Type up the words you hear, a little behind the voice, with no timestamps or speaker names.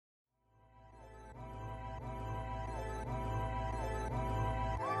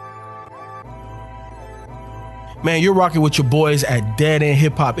Man, you're rocking with your boys at Dead End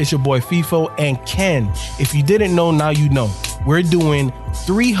Hip Hop. It's your boy FIFO and Ken. If you didn't know, now you know. We're doing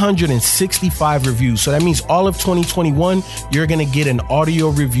 365 reviews. So that means all of 2021, you're going to get an audio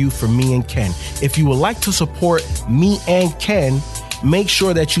review from me and Ken. If you would like to support me and Ken, make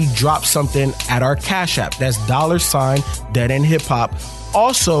sure that you drop something at our Cash App. That's $ Dead End Hip Hop.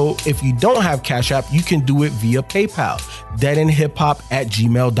 Also, if you don't have Cash App, you can do it via PayPal,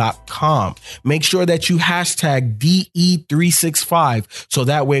 deadendhiphop@gmail.com. Make sure that you hashtag DE365 so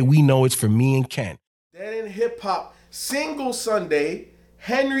that way we know it's for me and Ken. Dead End Hip Hop Single Sunday,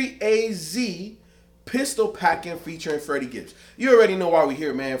 Henry AZ, Pistol Packin' featuring Freddie Gibbs. You already know why we're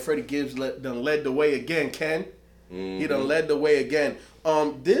here, man. Freddie Gibbs done led the way again, Ken. Mm-hmm. He done led the way again.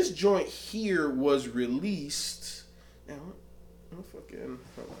 This joint here was released. Hold on,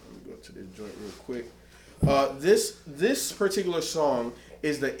 let me go to this joint real quick. This particular song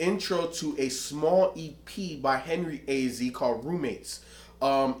is the intro to a small EP by Henry AZ called Roommates.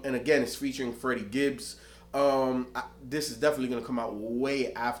 And again, it's featuring Freddie Gibbs. This is definitely going to come out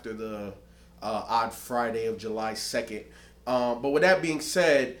way after the Odd Friday of July 2nd. But with that being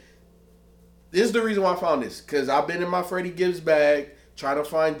said, this is the reason why I found this. Because I've been in my Freddie Gibbs bag, trying to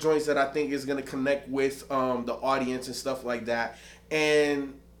find joints that I think is going to connect with the audience and stuff like that.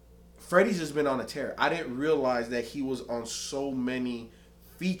 And Freddie's just been on a tear. I didn't realize that he was on so many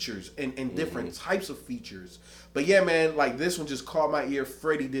features and different types of features. But yeah, man, like this one just caught my ear.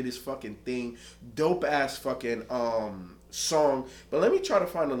 Freddie did his fucking thing. Dope ass fucking song. But let me try to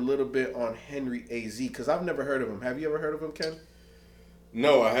find a little bit on Henry AZ because I've never heard of him. Have you ever heard of him, Ken?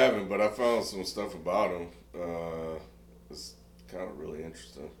 No, I haven't, but I found some stuff about him. It's kind of really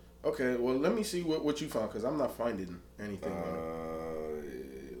interesting. Okay, well, let me see what you found, because I'm not finding anything on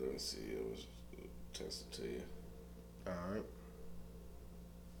it. Let me see. It was text it to you. All right.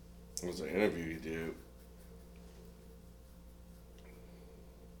 It was an interview he did.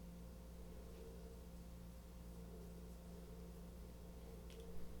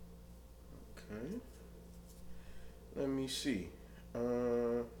 Okay. Let me see.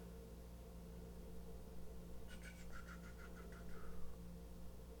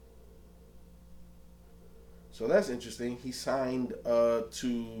 So that's interesting. He signed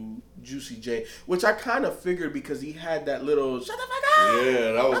to Juicy J, which I kind of figured because he had that little shut the fuck up.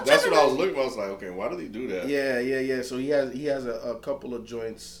 Yeah, that's what I was looking for. I was like, okay, why did he do that? Yeah. So he has a couple of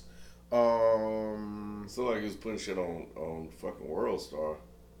joints. It's like he was putting shit on fucking World Star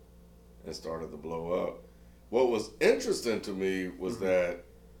and started to blow up. What was interesting to me was that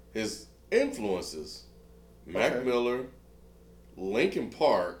his influences, Mac Miller, Linkin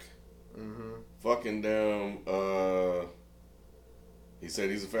Park. Fucking damn, he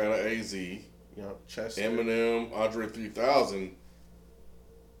said he's a fan of AZ. Chester. Eminem, Andre 3000.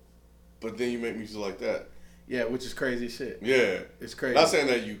 But then you make music like that. Yeah, which is crazy shit. Yeah. It's crazy. Not saying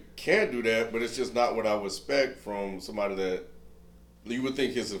that you can't do that, but it's just not what I would expect from somebody that you would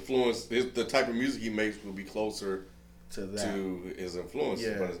think his influence, the type of music he makes would be closer to his influence,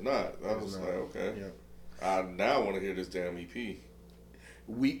 but it's not. I was like, okay. Yeah. I now want to hear this damn EP.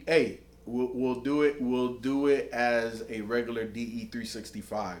 We'll do it. We'll do it as a regular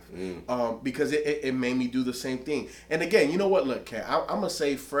DE365 because it made me do the same thing. And again, you know what? Look, Ken, I'm gonna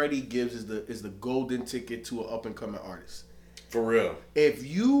say Freddie Gibbs is the golden ticket to an up and coming artist. For real. If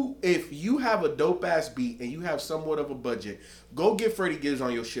you have a dope ass beat and you have somewhat of a budget, go get Freddie Gibbs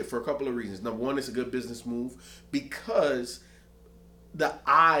on your shit for a couple of reasons. Number one, it's a good business move because the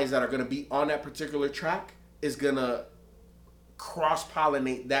eyes that are gonna be on that particular track is gonna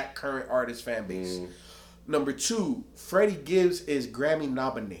cross-pollinate that current artist fan base. Number two, Freddie Gibbs is Grammy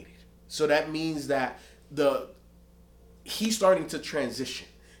nominated. So that means that he's starting to transition.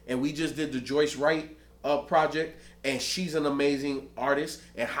 And we just did the Joyce Wright project, and she's an amazing artist.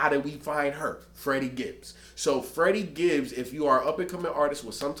 And how did we find her? Freddie Gibbs. So Freddie Gibbs, if you are an up-and-coming artist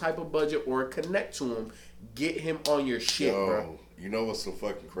with some type of budget or connect to him, get him on your shit, bro. You know what's so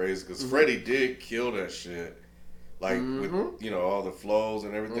fucking crazy? Because Freddie did kill that shit. Like, with, all the flows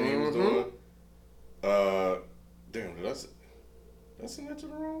and everything he was doing. Damn, did I send that to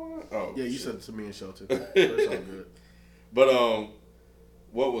the wrong one? Oh, yeah, you sent it to me and Shelton. That's all good. But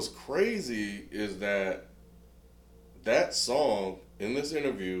what was crazy is that song in this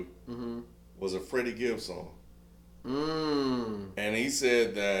interview was a Freddie Gibbs song. And he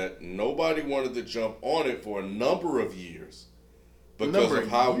said that nobody wanted to jump on it for a number of years because of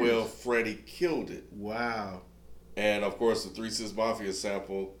how well Freddie killed it. Wow. And of course, the 3 6 Mafia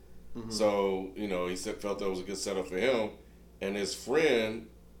sample. So, he felt that was a good setup for him. And his friend,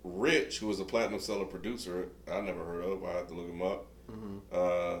 Rich, who was a platinum seller producer, I never heard of, I had to look him up.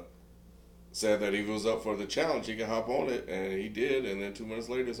 said that if he was up for the challenge, he could hop on it, and he did. And then 2 minutes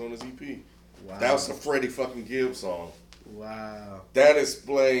later, it's on his EP. Wow. That was a Freddie fucking Gibbs song. Wow. That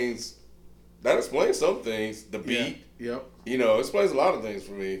explains some things. The beat. Yeah. Yep. You know, it explains a lot of things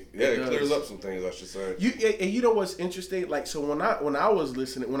for me. Yeah, it clears up some things, I should say. And you know what's interesting? Like, so when I was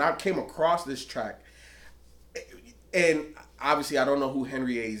listening, when I came across this track, and obviously I don't know who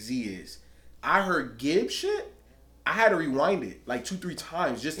Henry AZ is, I heard Gibbs shit. I had to rewind it like 2-3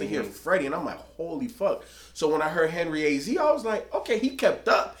 times just to hear Freddie, and I'm like, holy fuck. So when I heard Henry AZ, I was like, okay, he kept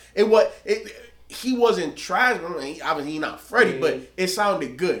up. He wasn't trash. I mean, obviously, he's not Freddie, but it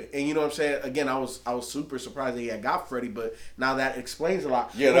sounded good. And you know what I'm saying? Again, I was super surprised that he had got Freddie, but now that explains a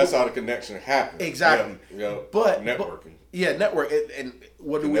lot. Yeah, that's how the connection happened. Exactly. Yeah. But networking. Network. And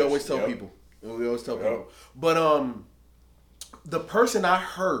what do we always tell people? We always tell people. But the person I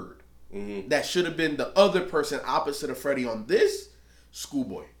heard that should have been the other person opposite of Freddie on this,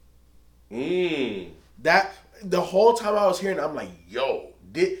 Schoolboy. That the whole time I was hearing it, I'm like, yo,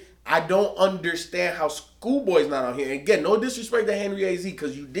 I don't understand how Schoolboy's not on here. And again, no disrespect to Henry AZ,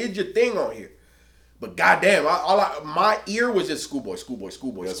 because you did your thing on here. But goddamn, my ear was just Schoolboy.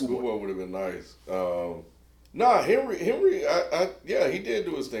 Yeah, Schoolboy would have been nice. Henry, he did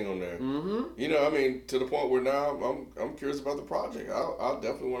do his thing on there. You know, I mean, to the point where now I'm curious about the project. I'll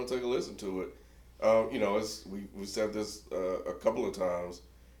definitely want to take a listen to it. You know, we said this a couple of times.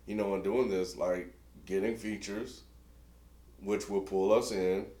 You know, in doing this, like getting features, which will pull us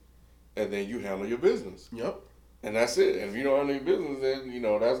in. And then you handle your business. Yep. And that's it. And if you don't handle your business, then, you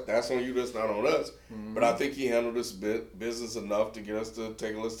know, that's on you. That's not on us. But I think he handled this business enough to get us to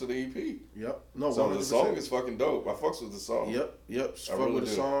take a listen to the EP. Yep. No, so 100%. The song is fucking dope. I fucks with the song. Yep. Fuck really with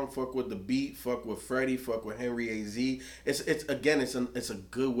the song. Fuck with the beat. Fuck with Freddie. Fuck with Henry AZ. It's a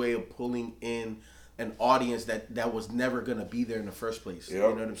good way of pulling in an audience that was never gonna be there in the first place. Yep. You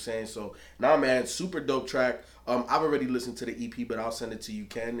know what I'm saying? So man, super dope track. I've already listened to the EP, but I'll send it to you,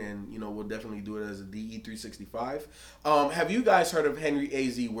 Ken, and you know we'll definitely do it as a DE365. Have you guys heard of Henry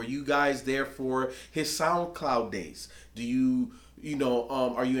AZ? Were you guys there for his SoundCloud days? Do you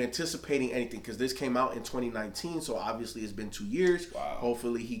are you anticipating anything? Because this came out in 2019, so obviously it's been 2 years. Wow.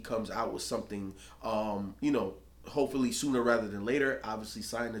 Hopefully he comes out with something, hopefully sooner rather than later. Obviously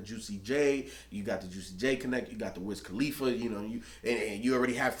sign the Juicy J. You got the Juicy J Connect. You got the Wiz Khalifa. You know, and you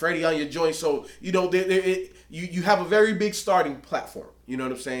already have Freddie on your joint. So you know, you have a very big starting platform. You know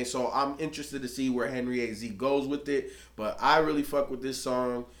what I'm saying? So I'm interested to see where Henry AZ goes with it. But I really fuck with this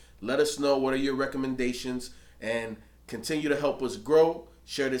song. Let us know what are your recommendations, and continue to help us grow.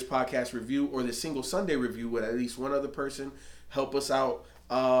 Share this podcast review or this Single Sunday review with at least one other person. Help us out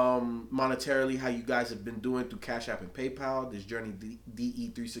monetarily, how you guys have been doing through Cash App and PayPal, this journey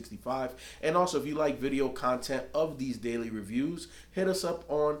DE365. And also, if you like video content of these daily reviews, hit us up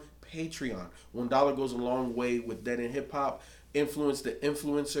on Patreon. $1 goes a long way with Dead End Hip Hop. Influence the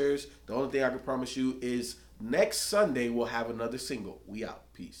influencers. The only thing I can promise you is next Sunday we'll have another single. We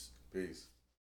out. Peace.